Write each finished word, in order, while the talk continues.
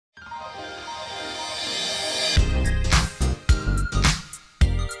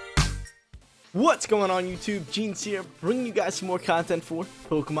What's going on YouTube? Jeans here, bringing you guys some more content for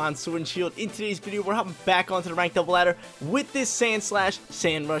Pokemon Sword and Shield. In today's video, we're hopping back onto the ranked double ladder with this Sandslash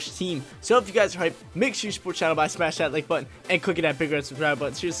Sand Rush team. So if you guys are hyped, make sure you support the channel by smashing that like button and clicking that big red subscribe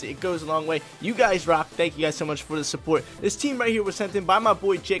button. Seriously, it goes a long way. You guys rock. Thank you guys so much for the support. This team right here was sent in by my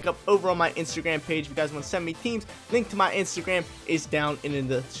boy Jacob over on my Instagram page. If you guys want to send me teams, link to my Instagram is down in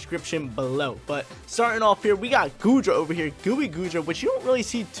the description below. But starting off here, we got Goodra over here, Gooey Goodra, which you don't really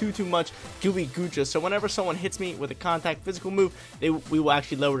see too much Gooey Goodra. So whenever someone hits me with a contact physical move, we will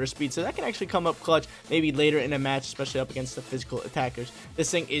actually lower their speed. So that can actually come up clutch maybe later in a match, especially up against the physical attackers.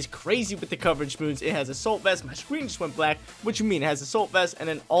 This thing is crazy with the coverage moves. It has Assault Vest. My screen just went black. What you mean? It has Assault Vest and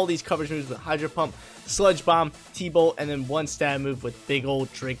then all these coverage moves with Hydro Pump, Sludge Bomb, T-Bolt, and then one stab move with big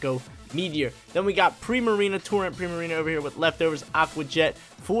old Draco Meteor. Then we got Primarina, Torrent Primarina over here with leftovers, Aqua Jet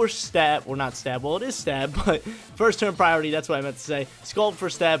for stab, or not stab, well it is stab, but first turn priority, that's what I meant to say. Scald for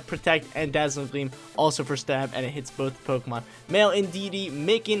stab, Protect, and Dazzling Gleam also for stab, and it hits both Pokemon. Male Indeedee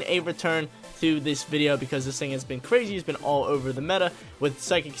making a return to this video because this thing has been crazy. It's been all over the meta with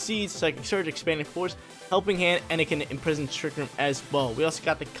Psychic Seeds, Psychic Surge, Expanding Force, Helping Hand, and it can imprison Trick Room as well. We also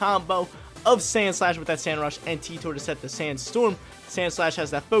got the combo of Sandslash with that Sand Rush and T-Tor to set the Sandstorm. Sandslash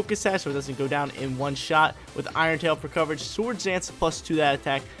has that Focus Sash so it doesn't go down in one shot, with Iron Tail for coverage, Sword Dance plus 2 that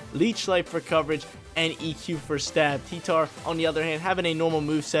attack, Leech Life for coverage, and EQ for stab. T-Tar, on the other hand, having a normal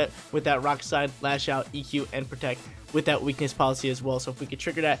moveset with that Rock Slide, Lash Out, EQ, and Protect with that weakness policy as well. So if we could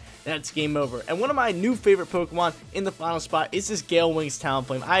trigger that, that's game over. And one of my new favorite Pokemon in the final spot is this Gale Wings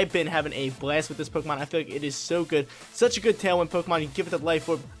Talonflame. I've been having a blast with this Pokemon. I feel like it is so good. Such a good Tailwind Pokemon. You give it the Life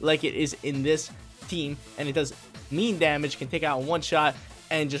Orb like it is in this team, and it does mean damage, can take out in one shot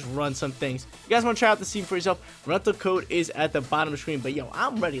and just run some things. If you guys want to try out this team for yourself, rental code is at the bottom of the screen. But yo,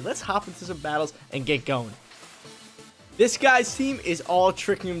 I'm ready. Let's hop into some battles and get going. This guy's team is all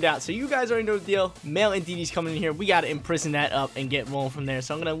Trick Roomed out, so you guys already know the deal. Male Indeedee's coming in here. We got to imprison that up and get rolling from there.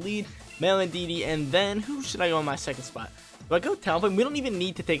 So I'm going to lead Male Indeedee, and then who should I go on my second spot? Do I go Talonflame? We don't even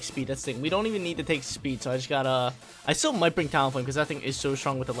need to take speed. That's the thing. We don't even need to take speed, so I just got to... I still might bring Talonflame because that thing is so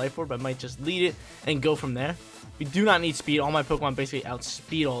strong with the Life Orb. I might just lead it and go from there. We do not need speed. All my Pokemon basically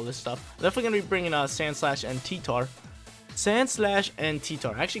outspeed all this stuff. I'm definitely going to be bringing Sandslash and T-Tar. Sandslash and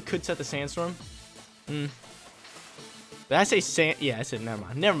T-Tar. I actually could set the Sandstorm. Did I say Sand? Yeah, I said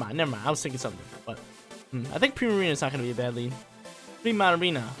never mind. I was thinking something different, but I think Primarina is not going to be a bad lead.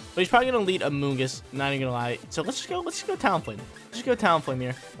 Primarina, but he's probably going to lead a Moongus. Not even going to lie. So let's just go Talonflame. Let's just go Talonflame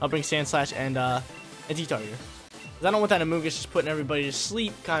here. I'll bring Sandslash and T-Tar here. Because I don't want that Amoonguss just putting everybody to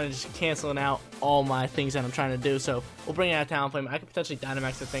sleep, kind of just canceling out all my things that I'm trying to do. So we'll bring out Talonflame. I could potentially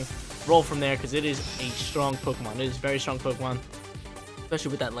Dynamax the thing, roll from there, because it is a strong Pokemon. It is a very strong Pokemon,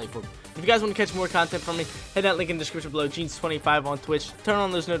 especially with that Life Orb. If you guys want to catch more content from me, hit that link in the description below, Jeans25 on Twitch. Turn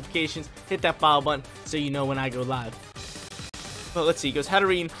on those notifications, hit that follow button so you know when I go live. But let's see, it goes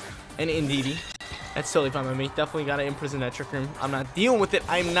Hatterene and Indeedee. That's totally fine by me. Definitely got to imprison that Trick Room. I'm not dealing with it.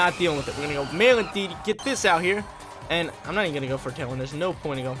 I'm not dealing with it. We're going to go Male Indeedee, get this out here. And I'm not even going to go for Tailwind. There's no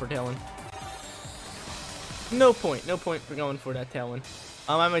point in going for Tailwind. No point for going for that Tailwind.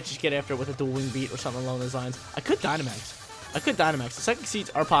 I might just get after it with a dual wing beat or something along those lines. I could Dynamax. The Psychic Seeds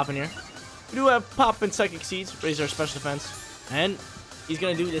are popping here. We do have pop and Psychic Seeds, raise our special defense, and he's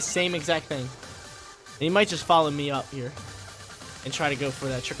gonna do the same exact thing. And he might just follow me up here and try to go for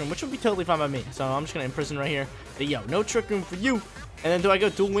that Trick Room, which would be totally fine by me. So I'm just gonna imprison right here. But yo, no Trick Room for you. And then do I go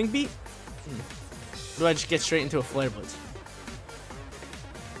dual wing beat? Or do I just get straight into a Flare Blitz?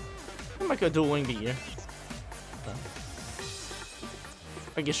 I might go dual wing beat here.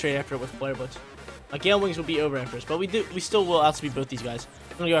 I get straight after it with Flare Blitz. Gale Wings will be over after us, but we still will outspeed both these guys.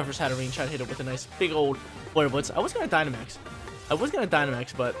 I'm gonna go after Hatterene, try to hit it with a nice big old Flare Blitz. I was gonna Dynamax,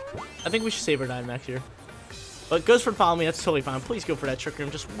 but I think we should save our Dynamax here. But goes for follow me, that's totally fine. Please go for that Trick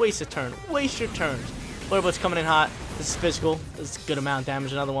Room. Just waste a turn. Waste your turns. Flare Blitz coming in hot. This is physical. This is a good amount of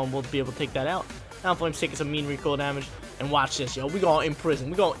damage. Another one will be able to take that out. Now Flame's taking some mean recoil damage. And watch this, yo. We gonna imprison.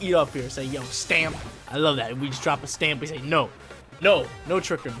 We gonna eat up here. Say, yo, stamp. I love that. We just drop a stamp. We say, no. No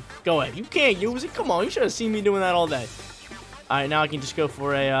Trick Room. Go ahead. You can't use it. Come on. You should have seen me doing that all day. Alright, now I can just go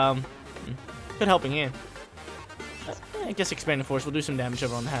for a good Helping Hand. I guess Expanding Force. We'll do some damage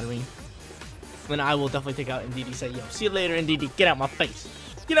over on the Hatterene. Then I will definitely take out Indeedee. Say, yo, see you later, Indeedee. Get out my face.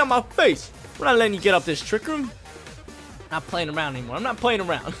 Get out my face. We're not letting you get up this Trick Room. Not playing around anymore. I'm not playing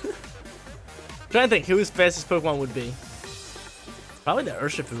around. I'm trying to think who his fastest Pokemon would be. Probably the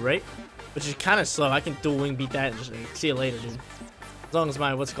Urshifu, right? Which is kind of slow. I can dual wing beat that and just see you later, dude. As long as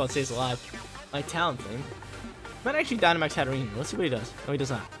my what's it called stays alive. My Talonflame might actually Dynamax Hatterene. Let's see what he does. No, he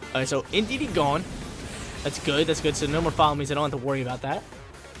does not. Alright, so Indeedee gone. That's good. So no more follow me's. I don't have to worry about that.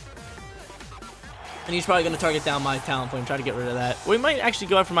 And he's probably going to target down my Talonflame, try to get rid of that. We might actually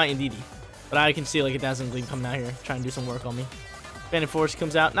go after my Indeedee. But I can see like a Dazzling Gleam coming out here, trying to do some work on me. Bandit Force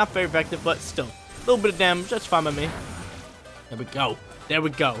comes out. Not very effective, but still. A little bit of damage. That's fine by me. There we go. There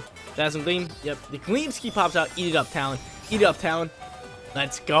we go. Dazzling Gleam. Yep. The Gleam Ski pops out. Eat it up, Talon. Eat it up, Talon.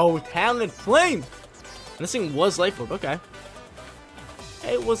 Let's go. Talonflame. And this thing was Life Orb. Okay.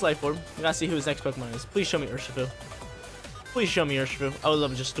 Hey, it was Life Orb. We gotta see who his next Pokemon is. Please show me Urshifu. Please show me Urshifu. I would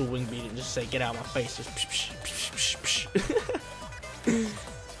love to just do Wing Beat and just say, get out of my face. Just psh, psh, psh, psh,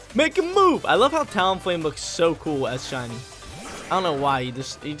 psh. Make a move. I love how Talonflame looks so cool as shiny. I don't know why. He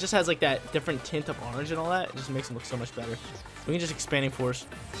just has like that different tint of orange and all that. It just makes him look so much better. We can just Expanding Force,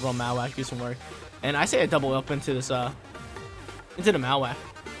 roll Malwhack, do some work. And I say I double up into this into the Malwhack.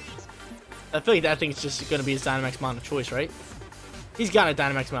 I feel like that thing's just gonna be his Dynamax mon of choice, right? He's got a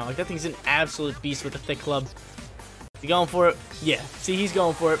Dynamax Malwhack. That thing's an absolute beast with a thick club. Is he going for it? Yeah. See, he's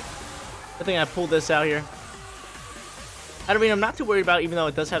going for it. I think I pulled this out here. I mean, I'm not too worried about it, even though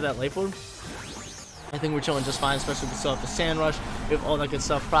it does have that Life Orb. I think we're chilling just fine, especially if we still have the Sand Rush. We have all that good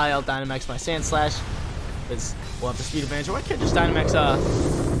stuff. Probably I'll Dynamax my Sandslash, because we'll have the speed advantage. Or I could just Dynamax,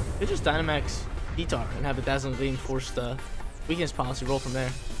 T-Tar and have the Dazzling Gleam force the weakness policy roll from there.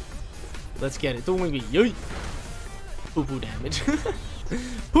 Let's get it. Dual Wing Beat. Yoy! Poo-poo damage.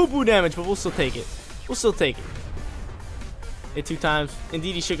 Poo-poo damage, but we'll still take it. We'll still take it. Hit 2 times.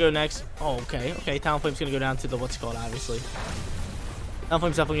 Indeed, he should go next. Oh, okay. Okay, Talonflame's going to go down to the what's called, obviously.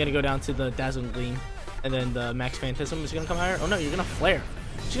 Talonflame's definitely going to go down to the Dazzling Gleam. And then the Max Phantasm is going to come higher. Oh, no, you're going to Flare.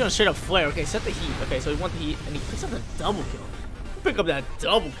 She's going to straight up Flare. Okay, set the heat. Okay, so we want the heat. And he picks up the double kill. Pick up that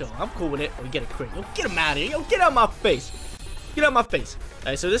double kill. I'm cool with it. Oh, we get a crit. Yo, get him out of here. Yo, get out of my face. Get out of my face.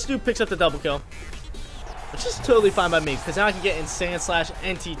 Alright, so this dude picks up the double kill. Which is totally fine by me. Because now I can get in Sandslash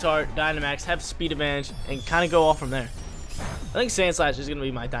and T-Tar, Dynamax, have speed advantage, and kind of go off from there. I think Sandslash is going to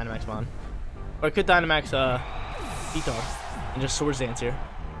be my Dynamax mon. Or I could Dynamax T-Tar and just Swords Dance here.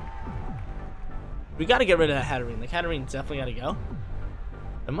 We got to get rid of that Hatterene. Like, Hatterene's definitely got to go.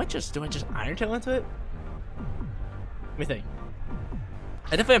 Do I just Iron Tail into it? Let me think. I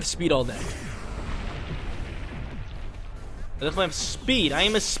definitely have speed all day. I definitely have speed. I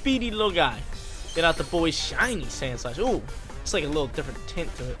am a speedy little guy. Get out the boy's shiny Sandslash. Ooh, it's like a little different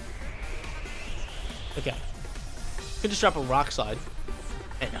tint to it. Okay. Could just drop a Rock Slide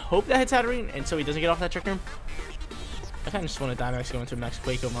and hope that hits Hatterene, and so he doesn't get off that Trick Room. I kind of just want to Dynamax go into Max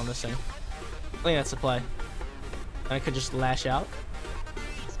Quake over on this thing. I think that's the play. And I could just Lash Out.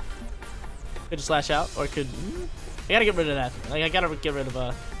 Could just Lash Out, or I could. I gotta get rid of that. Like, I gotta get rid of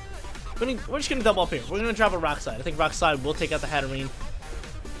we're just gonna double up here. We're gonna drop a Rock Slide. I think Rock Slide will take out the Hatterene,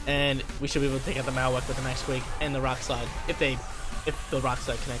 and we should be able to take out the Malwhack with the Max Quake and the Rock Slide if the Rock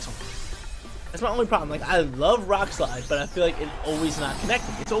Slide connects on. That's my only problem. Like, I love Rock Slide, but I feel like it's always not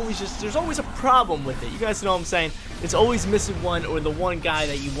connected. It's always just, there's always a problem with it. You guys know what I'm saying? It's always missing one, or the one guy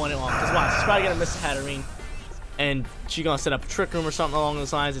that you want it on. Because watch, she's probably gonna miss the Hatterene, and she's gonna set up a Trick Room or something along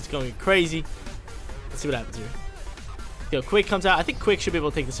those lines. It's gonna be crazy. Let's see what happens here. Yo, Quake comes out. I think Quake should be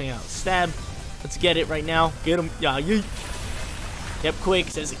able to take this thing out. Stab. Let's get it right now. Get him. Yeah, yeet. Yep, Quake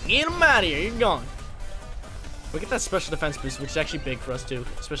says, get him out of here. You're gone. We get that special defense boost, which is actually big for us too,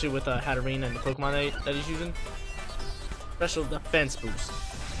 especially with Hatterene and the Pokemon that he's using. Special defense boost.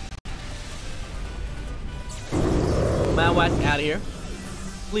 Malwhack out of here.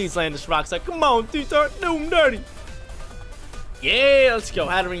 Please land this Rock Slide. Come on, T-Tar, do him dirty. Yeah, let's go.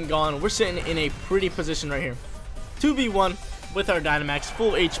 Hatterene gone. We're sitting in a pretty position right here. 2v1 with our Dynamax,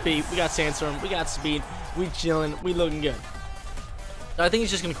 full HP. We got Sandstorm, we got speed, we chilling, we looking good. So I think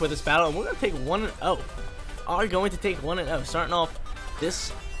he's just gonna quit this battle, and we're gonna take 1-0. Are going to take 1-0, starting off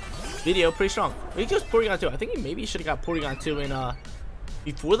this video pretty strong. He goes Porygon 2. I think he maybe should have got Porygon 2 in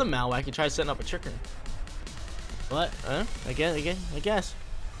before the Malwhack and tried setting up a Trick Room. But I guess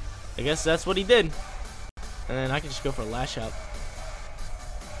that's what he did. And then I can just go for a Lash Out.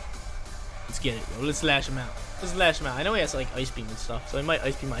 Let's get it, bro. Let's lash him out. Let's lash him out. I know he has like Ice Beam and stuff, so he might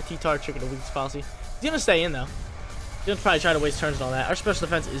Ice Beam my T-Tar, trigger the weakness policy. He's gonna stay in though. He's gonna probably try to waste turns and all that. Our special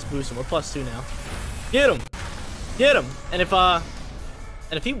defense is boosting. We're +2 now. Get him! Get him! And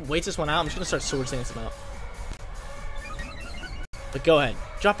if he waits this one out, I'm just gonna start Swords Dancing him out. But go ahead,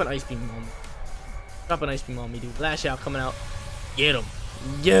 drop an Ice Beam on me. Drop an Ice Beam on me, dude. Lash Out coming out. Get him!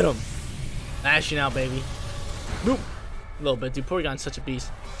 Get him! Lashing out, baby. Boop! A little bit, dude. Porygon's such a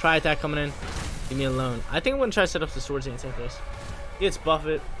beast. Try Attack coming in. Leave me alone. I think I'm gonna try to set up the Swords Dance after this. He gets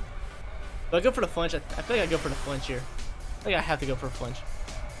Buffet. But I go for the flinch. I feel like I go for the flinch here. I think I have to go for a flinch.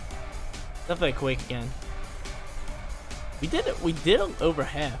 Definitely a Quake again. We did it. We did over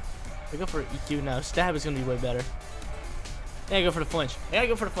half. I go for EQ now. Stab is gonna be way better. Yeah, I go for the flinch. Yeah, I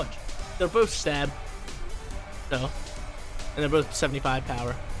go for the flinch. They're both stab. So, and they're both 75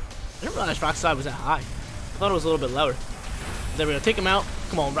 power. I didn't realize Rock Slide was that high. I thought it was a little bit lower. There we go. Take him out.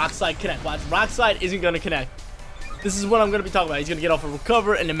 Come on, Rock Slide connect. Watch, Rock Slide isn't gonna connect. This is what I'm gonna be talking about. He's gonna get off a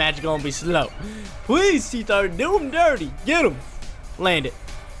recover, and the magic gonna be slow. Please, T-Tar, do him dirty. Get him. Land it.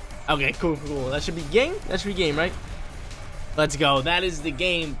 Okay, cool. That should be game. That should be game, right? Let's go. That is the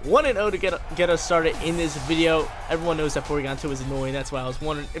game. 1-0 to get us started in this video. Everyone knows that Porygon 2 is annoying. That's why I was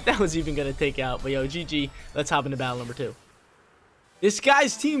wondering if that was even gonna take out. But yo, GG. Let's hop into battle number 2. This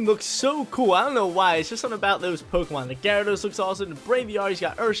guy's team looks so cool. I don't know why. It's just something about those Pokemon. The Gyarados looks awesome. The Braviary's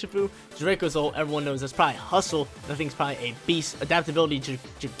got Urshifu. Draco's ult. Everyone knows that's probably Hustle. That thing's probably a beast. Adaptability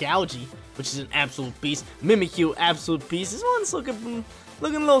to Gougy, which is an absolute beast. Mimikyu, absolute beast. This one's looking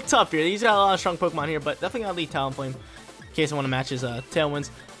a little tough here. He's got a lot of strong Pokemon here, but definitely gotta lead Talonflame in case I want to match his Tailwinds.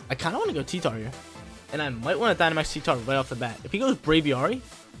 I kind of want to go T-Tar here, and I might want to Dynamax T-Tar right off the bat. If he goes Braviary,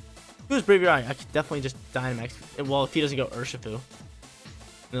 I could definitely just Dynamax. Well, if he doesn't go Urshifu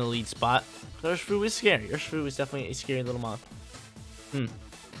in the lead spot. Urshifu is scary. Urshifu is definitely a scary little mob. Maybe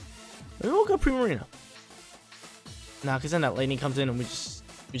we'll go Primarina. Nah, because then that lightning comes in and we just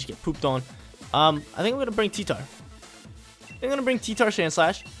get pooped on. I think I'm gonna bring T-Tar. I'm gonna bring T-Tar,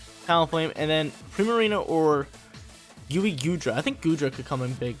 Sandslash, Talonflame, and then Primarina or Gudra. I think Gudra could come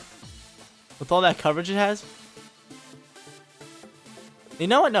in big with all that coverage it has. You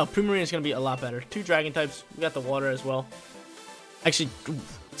know what? No, Primarina is gonna be a lot better. 2 dragon types. We got the water as well. Actually,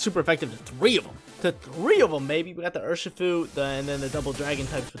 super effective to 3 of them. To 3 of them, baby. We got the Urshifu, and then the double dragon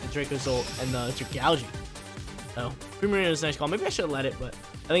types with the Draco's ult and the Gougy. So, Primarina is a nice call. Maybe I should have let it, but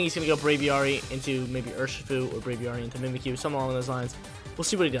I think he's going to go Braviary into maybe Urshifu or Braviary into Mimikyu, something along those lines. We'll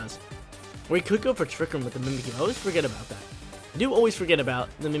see what he does. Or he could go for Trick Room with the Mimikyu. I always forget about that. I do always forget about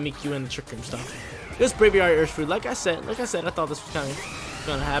the Mimikyu and the Trick Room stuff. This Braviary Urshifu, like I said, I thought this was kind of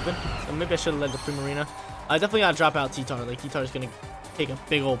going to happen. So maybe I should have led the Primarina. I definitely gotta drop out T-Tar. Like, T-Tar's gonna take a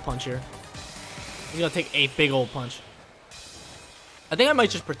big old punch here. He's gonna take a big old punch. I think I might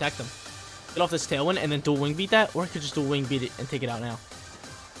just protect him. Get off this Tailwind and then dual wing beat that, or I could just dual wing beat it and take it out now.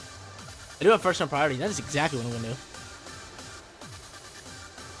 I do have first turn priority. That is exactly what I'm gonna do.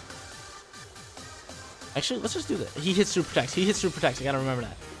 Actually, let's just do that. He hits through protects. I gotta remember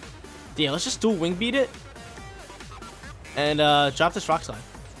that. Yeah, let's just dual wing beat it and drop this Rock Slide.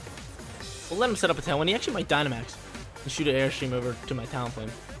 We'll let him set up a Tailwind. He actually might Dynamax and shoot an Airstream over to my Talonflame.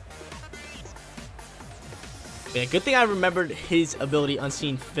 Yeah, good thing I remembered his ability,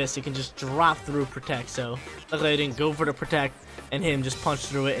 Unseen Fist. It can just drop through Protect. So, luckily I didn't go for the Protect and him just punch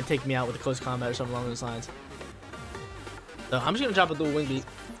through it and take me out with a close combat or something along those lines. So, I'm just gonna drop a dual wing beat.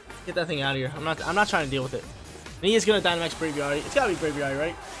 Get that thing out of here. I'm not trying to deal with it. And he is gonna Dynamax Braviary. It's gotta be Braviary,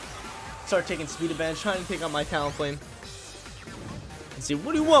 right? Start taking speed advantage, trying to take out my Talonflame. Let's see,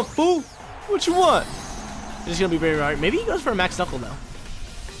 what do you want, fool? What you want? It's gonna be Braviary. Maybe he goes for a Max Knuckle though.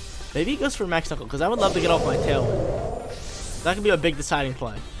 Maybe he goes for a Max Knuckle because I would love to get off my Tailwind. That could be a big deciding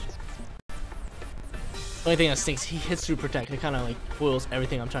play. Only thing that stinks, he hits through Protect. It kind of like foils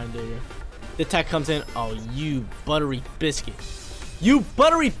everything I'm trying to do here. The tech comes in. Oh, you buttery biscuit! You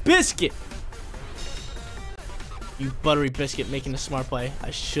buttery biscuit! You buttery biscuit, making a smart play.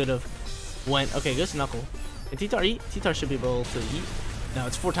 I should have went. Okay, goes Knuckle. Can T-Tar eat? T-Tar should be able to eat. No,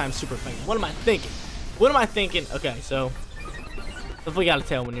 it's 4 times super effective. What am I thinking? What am I thinking? Okay, so definitely got a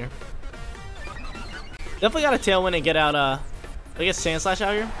Tailwind here. Definitely got a Tailwind and get out. I get Sandslash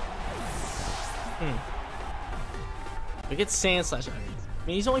out here. We get Sandslash out here. I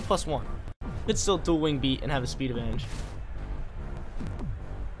mean, he's only +1. Could still dual wing beat and have a speed advantage.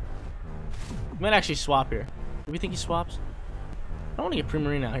 Might actually swap here. Do we think he swaps? I don't want to get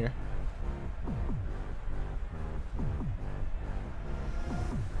Primarina out here.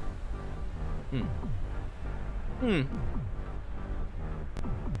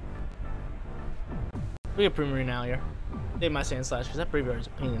 We get Primarina out here. Take my Sandslash because that Braviary is a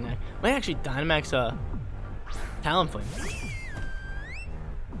pain in the neck. Might actually Dynamax Talonflame.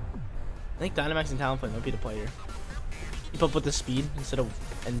 I think Dynamax and Talonflame might be the play here. Keep up with the speed instead of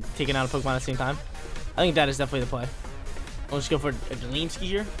taking out a Pokemon at the same time. I think that is definitely the play. I'll just go for a Gleam Ski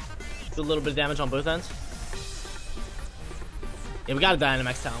here. Do a little bit of damage on both ends. Yeah, we got a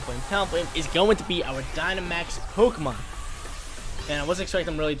Dynamax Talonflame. Talonflame is going to be our Dynamax Pokemon. And I wasn't expecting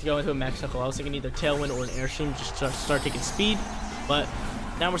them really to go into a Max Knuckle. I was thinking either Tailwind or an Airstream just to start taking speed. But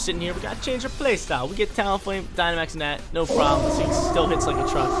now we're sitting here. We got to change our playstyle. We get Talonflame, Dynamax, and that. No problem. So he still hits like a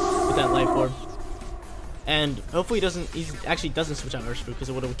truck with that Life Orb. And hopefully he actually doesn't switch out Urshifu because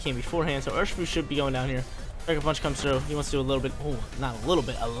it would have came beforehand. So Urshifu should be going down here. Dragon Punch comes through. He wants to do a little bit. Oh, not a little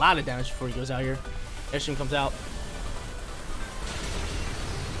bit. A lot of damage before he goes out here. Airstream comes out.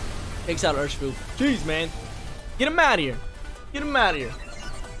 Takes out Urshifu. Jeez, man. Get him out of here. Get him out of here.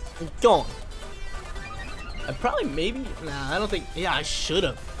 I'm gone. I probably maybe. Nah, I don't think. Yeah, I should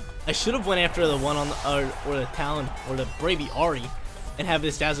have. I should have went after the one on the or the Talon or the Braviary and have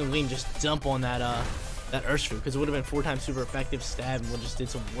this Dazzling Gleam just dump on that that Earthshoot, because it would have been 4 times super effective stab and would just did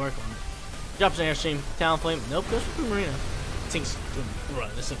some work on it. Drops an Airstream, Talon Flame. Nope, goes for Marina. This thing's, bro,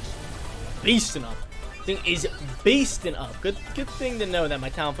 this thing's beasting up. This thing is beasting up. Good thing to know that my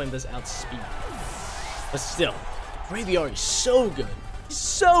Talon Flame does outspeed. But still, Braviary is so good.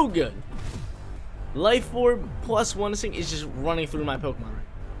 So good. Life Orb +1. This thing is just running through my Pokemon right.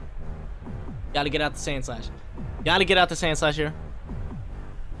 Gotta get out the Sandslash. Gotta get out the Sandslash here.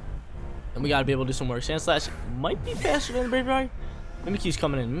 And we gotta be able to do some work. Sandslash might be faster than the Braviary. Mimikyu's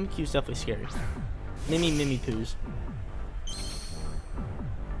coming in. Mimikyu's definitely scary. Mimipoos.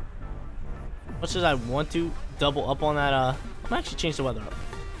 Much as I want to double up on that, I'm gonna actually change the weather up.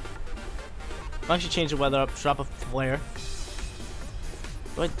 Drop a flare.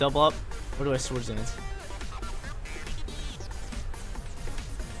 Do I double up or do I Swords Dance?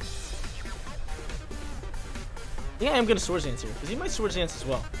 I think I am gonna Swords Dance here because he might Swords Dance as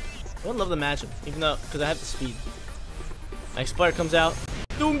well. I would love the matchup, even though because I have the speed. My Expire comes out.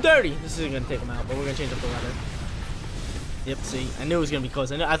 Do him dirty. This isn't gonna take him out, but we're gonna change up the weather. Yep. See, I knew it was gonna be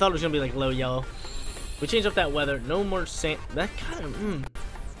close. I thought it was gonna be like low yellow. We change up that weather. No more sand. That kind of.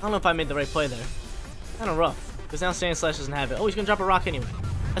 I don't know if I made the right play there. Kind of rough because now Sandslash doesn't have it. Oh, he's gonna drop a rock anyway.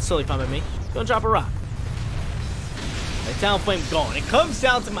 That's totally fine by me. He's gonna drop a rock. My Talon Flame gone. It comes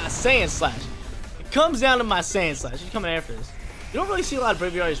down to my Sandslash. Comes down to my Sandslash. He's coming after this. You don't really see a lot of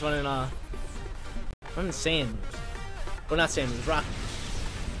Braviaries running sand moves. Or not sand moves, rock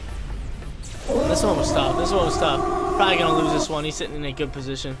moves. This one was tough. Probably gonna lose this one. He's sitting in a good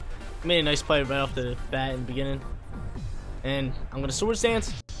position. Made a nice play right off the bat in the beginning. And I'm gonna Swords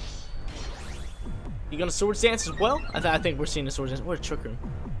Dance. You gonna Swords Dance as well? I think we're seeing the Swords Dance. We're Trick Room.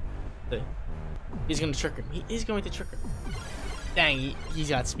 He's gonna Trick Room. He is going to Trick Room. Dang, he's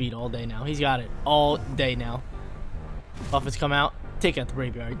got speed all day now. He's got it all day now. Buffets come out. Take out the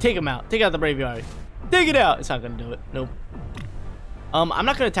Braviary. Take him out. Take out the Braviary. Take it out. It's not going to do it. Nope. I'm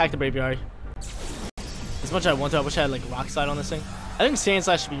not going to attack the Braviary. As much as I want to, I wish I had like Rock Slide on this thing. I think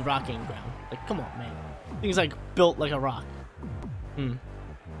Sandslash should be rocking ground. Like, come on, man. Thing's like built like a rock.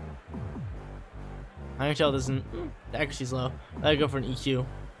 Iron Shell doesn't. The accuracy's low. I gotta go for an EQ.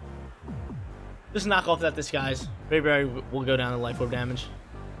 Just knock off that disguise. Braviary will go down to Life Orb damage.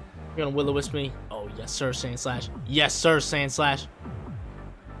 You're gonna Will-O-Wisp me. Oh, yes, sir, Sandslash. Yes, sir, Sandslash.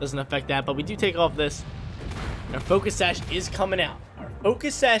 Doesn't affect that, but we do take off this. And our Focus Sash is coming out.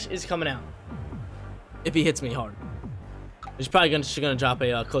 If he hits me hard. He's probably just gonna drop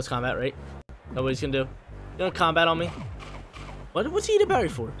a close combat, right? That's what he's gonna do. He's gonna combat on me. What's he eat a berry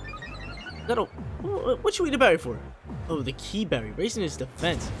for? What you eat a berry for? Oh, the Key Berry. Raising his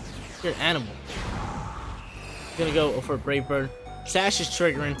defense. You're an animal. Gonna go for a Brave Bird. Sash is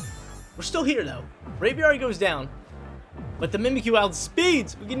triggering. We're still here though. Braviary goes down, but the Mimikyu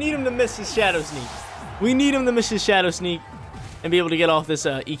outspeeds. We need him to miss his Shadow Sneak. And be able to get off this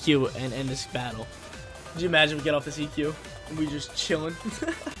EQ and end this battle. Could you imagine we get off this EQ and we just chilling?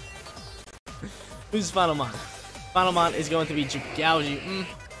 Who's Final Mon? Final Mon is going to be Gougy.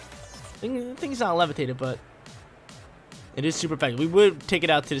 I think it's not levitated, but it is super effective. We would take it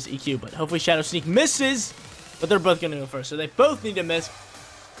out to this EQ, but hopefully Shadow Sneak misses. But they're both going to go first, so they both need to miss.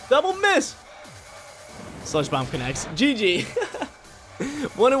 Double miss! Sludge Bomb connects. GG.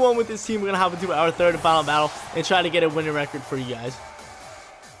 1-1 with this team. We're going to hop into our third and final battle and try to get a winning record for you guys.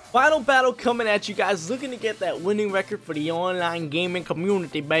 Final battle coming at you guys. Looking to get that winning record for the online gaming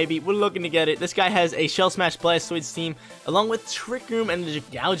community, baby. We're looking to get it. This guy has a Shell Smash Blastoise team along with Trick Room and the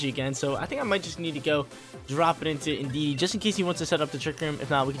Gougy again. So I think I might just need to go drop it into Indeedee just in case he wants to set up the Trick Room. If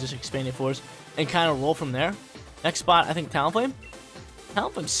not, we can just expand it for us and kind of roll from there. Next spot, I think Talonflame.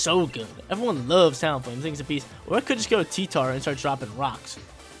 Talonflame's so good. Everyone loves Talonflame. I think it's a piece. Or I could just go to T-Tar and start dropping rocks.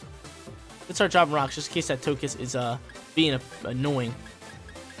 Let's start dropping rocks just in case that Tokus is being annoying.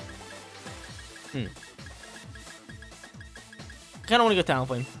 I kind of want to go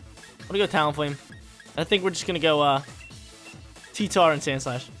Talonflame. I think we're just going to go T-Tar and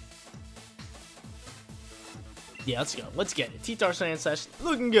Sandslash. Yeah, let's go. Let's get it. T-Tar, Sandslash.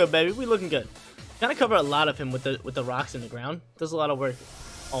 Looking good, baby. We looking good. Kind of cover a lot of him with the rocks in the ground. Does a lot of work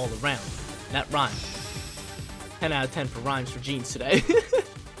all around. That rhyme. 10 out of 10 for rhymes for Jeans today.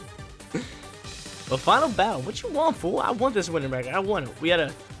 But final battle. What you want, fool? I want this winning record. I want it. We had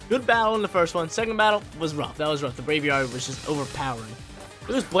a good battle in the first one. Second battle was rough. That was rough. The Braviary was just overpowering.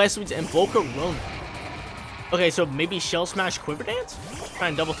 It was Blastoise and Volcarona. Okay, so maybe Shell Smash Quiver Dance? Try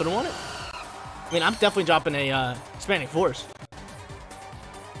and double through on it. I mean, I'm definitely dropping a expanding force.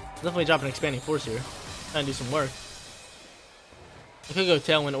 Definitely dropping expanding force here. Trying to do some work. I could go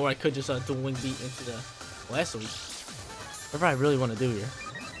Tailwind, or I could just dual Wing Beat into the Blastoise. Whatever I really want to do here.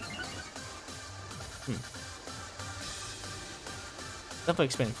 Definitely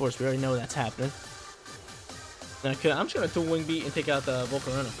expanding force. We already know that's happening. Then I'm just gonna dual Wing Beat and take out the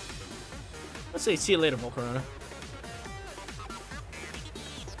Volcarona. Let's say see you later, Volcarona.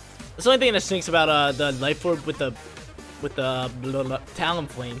 That's the only thing that stinks about the Life Orb with the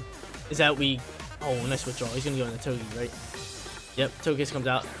Talonflame is that we. Oh, nice withdrawal. He's gonna go in the Togepi, right? Yep, Togekiss comes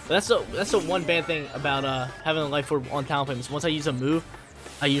out. But that's the one bad thing about having a Life Orb on Talonflame is once I use a move,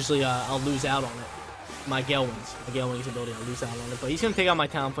 I usually I'll lose out on it. My Gale Wings ability, I'll lose out on it. But he's gonna take out my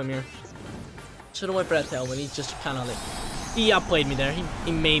Talonflame here. Should have went for that Tailwind. He just kind of like he outplayed me there.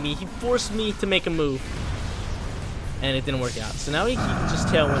 He made me. He forced me to make a move, and it didn't work out. So now he can just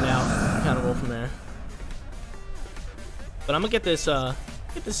Tailwind out, kind of roll from there. But I'm gonna get this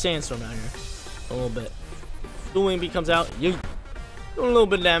Sandstorm out here a little bit. Dual Wing Beat comes out. Doing a little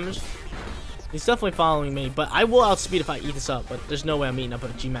bit of damage. He's definitely following me, but I will outspeed if I eat this up. But there's no way I'm eating up a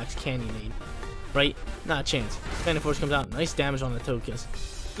G-Max Cannonade, right? Not a chance. Expanding Force comes out. Nice damage on the Togekiss.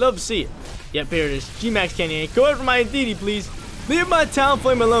 Love to see it. Yep, here it is. G-Max Cannonade. Go after my Indeedee, please. Leave my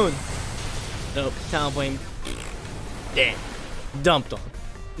Talonflame alone. Nope. Talonflame. Damn. Dumped on.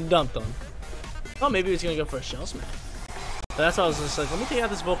 Oh, maybe he's gonna go for a Shell Smash. So that's why I was just like, let me take out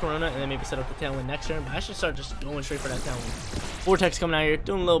this Volcarona and then maybe set up the Tailwind next turn. But I should start just going straight for that Tailwind. Vortex coming out here,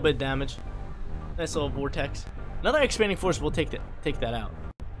 doing a little bit of damage. Nice little Vortex. Another expanding force will take that out.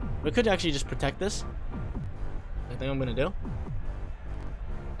 We could actually just protect this. I think I'm gonna do.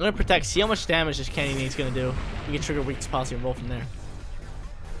 I'm gonna protect. See how much damage this Canyonade's gonna do. We can trigger Weakness Policy and roll from there.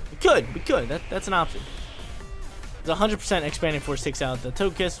 We could. That's an option. The 100% expanding force takes out the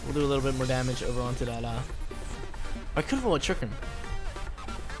Togekiss. We'll do a little bit more damage over onto that. I could roll a Trick Room.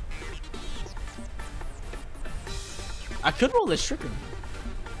 I could roll this Trick Room.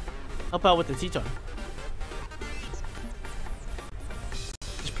 Help out with the T-Tar.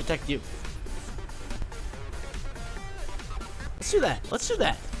 Just protect you. Let's do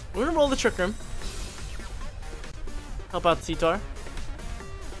that. We're gonna roll the Trick Room. Help out the T-Tar.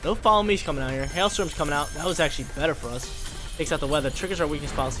 No Follow Me's coming out here. Hailstorm's coming out. That was actually better for us. Takes out the weather. Triggers our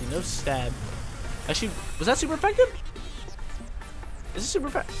Weakness Policy. No Stab. Actually, was that super effective? Is it super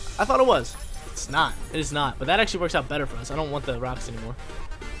effective? I thought it was. It's not. It is not. But that actually works out better for us. I don't want the rocks anymore.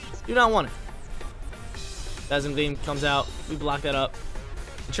 Do not want it. Dazzling Gleam comes out. We block that up.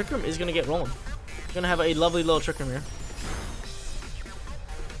 The Trick Room is going to get rolling. We're going to have a lovely little Trick Room here.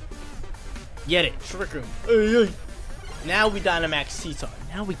 Get it. Trick Room. Hey, hey. Now we Dynamax T-Tar.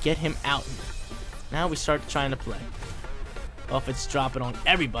 Now we get him out here. Now we start trying to play. Well, if it's dropping on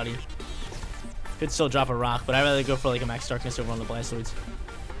everybody. Could still drop a rock, but I'd rather go for like a Max Darkness over on the Blastoids.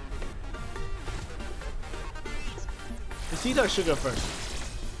 The T-Tar should go first.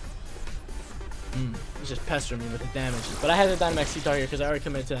 He's just pestering me with the damage. But I had the Dynamax T-Tar here because I already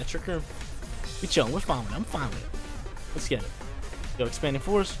committed to that Trick Room. We chilling. We're fine with it. I'm fine with it. Let's get it. Go Expanding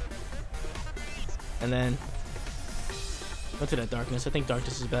Force. And then go to that Darkness. I think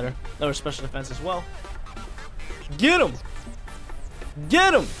Darkness is better. Lower Special Defense as well. Get him!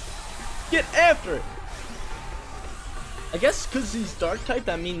 Get him! Get after it! I guess because he's Dark type,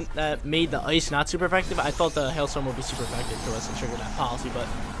 that made the Ice not super effective. I thought the Hailstorm would be super effective to us and trigger that policy, but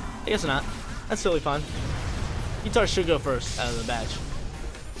I guess not. That's totally fine. T-Tar should go first out of the batch.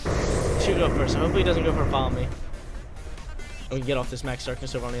 Should go first. So hopefully he doesn't go for a Follow Me. And we can get off this Max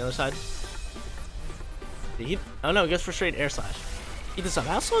Darkness over on the other side. Oh no, he goes for straight Air Slash. Eat this up.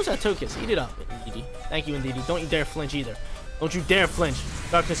 How slow is that Togekiss? Eat it up, Indeedee. Thank you, Indeedee. Don't you dare flinch either. Don't you dare flinch.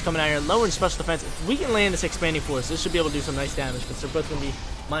 Darkness coming out here. Lowering Special Defense. If we can land this Expanding Force, this should be able to do some nice damage, because they're both going to be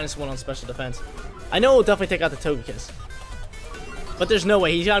 -1 on Special Defense. I know we'll definitely take out the Togekiss. But there's no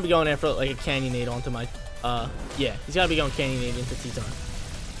way. He's got to be going there for like a Cannonade onto my... yeah. He's got to be going Cannonade into T-Tar.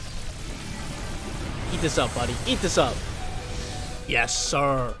 Eat this up, buddy. Eat this up. Yes,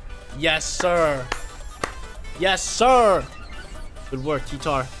 sir. Yes, sir. Yes, sir. Good work,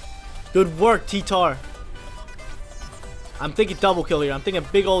 T-Tar. Good work, T-Tar. I'm thinking double kill here. I'm thinking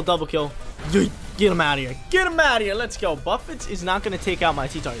big old double kill. Get him out of here. Get him out of here. Let's go. Buffets is not going to take out my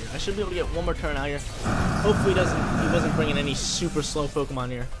T-Tar here. I should be able to get one more turn out here. Hopefully he wasn't bringing any super slow Pokemon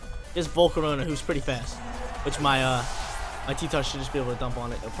here. Just Volcarona, who's pretty fast. Which my T-Tar should just be able to dump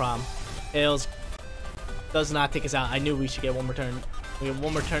on it. No problem. Tails does not take us out. I knew we should get one more turn. We get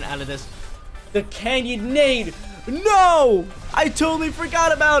one more turn out of this. The Cannonade! No! I totally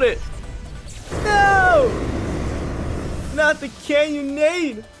forgot about it! No! Not the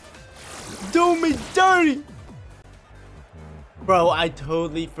Cannonade! Do me dirty. Bro, I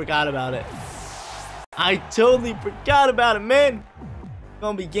totally forgot about it. I totally forgot about it, man.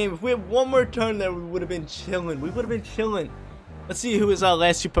 Gonna be game. If we had one more turn there, we would have been chilling. We would have been chilling. Let's see who his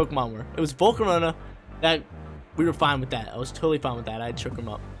last two Pokemon were. It was Volcarona. That we were fine with that. I was totally fine with that. I shook him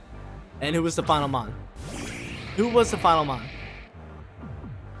up. And who was the final Mon? Who was the final Mon?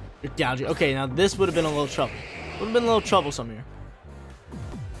 Gouging. Okay, now this would have been a little trouble. Would have been a little troublesome here.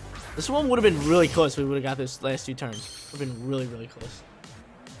 This one would have been really close if we would have got this last two turns. Would have been really, really close.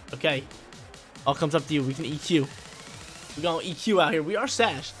 Okay. All comes up to you. We can EQ. We're going to EQ out here. We are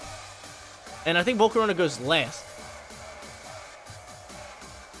sashed. And I think Volcarona goes last.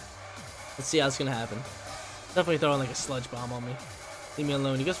 Let's see how it's going to happen. Definitely throwing like a sludge bomb on me. Leave me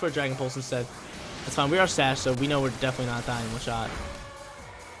alone. He goes for a Dragon Pulse instead. That's fine. We are sashed, so we know we're definitely not dying in one shot.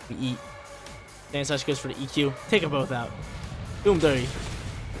 We eat. Sandslash goes for the EQ. Take them both out. Boom, dirty.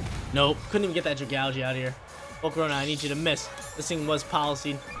 Nope. Couldn't even get that Dragalge out of here. Volcarona, I need you to miss. This thing was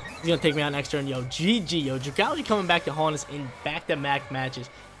policy. He's going to take me out next turn. Yo, GG. Yo, Dragalge coming back to haunt us in back-to-back matches.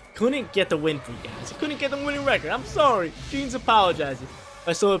 Couldn't get the win for you guys. Couldn't get the winning record. I'm sorry. Jeans apologizes.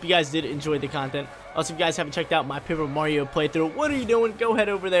 I still hope you guys did enjoy the content. Also, if you guys haven't checked out my Paper Mario playthrough, what are you doing? Go ahead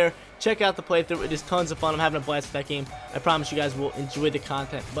over there. Check out the playthrough. It is tons of fun. I'm having a blast with that game. I promise you guys will enjoy the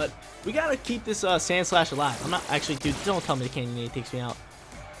content. But we got to keep this Sandslash alive. I'm not actually, dude, don't tell me the Canyonade takes me out.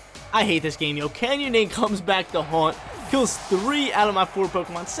 I hate this game, yo. Canyonade comes back to haunt. Kills 3 out of my 4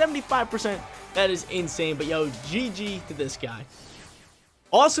 Pokemon. 75%. That is insane. But, yo, GG to this guy.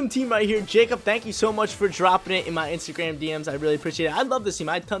 Awesome team right here. Jacob, thank you so much for dropping it in my Instagram DMs. I really appreciate it. I love this team.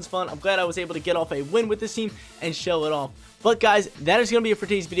 I had tons of fun. I'm glad I was able to get off a win with this team and show it off. But, guys, that is going to be it for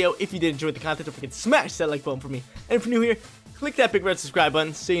today's video. If you did enjoy the content, don't forget to smash that like button for me. And if you're new here, click that big red subscribe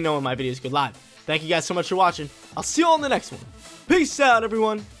button so you know when my videos go live. Thank you guys so much for watching. I'll see you all in the next one. Peace out,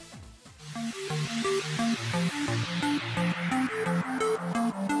 everyone.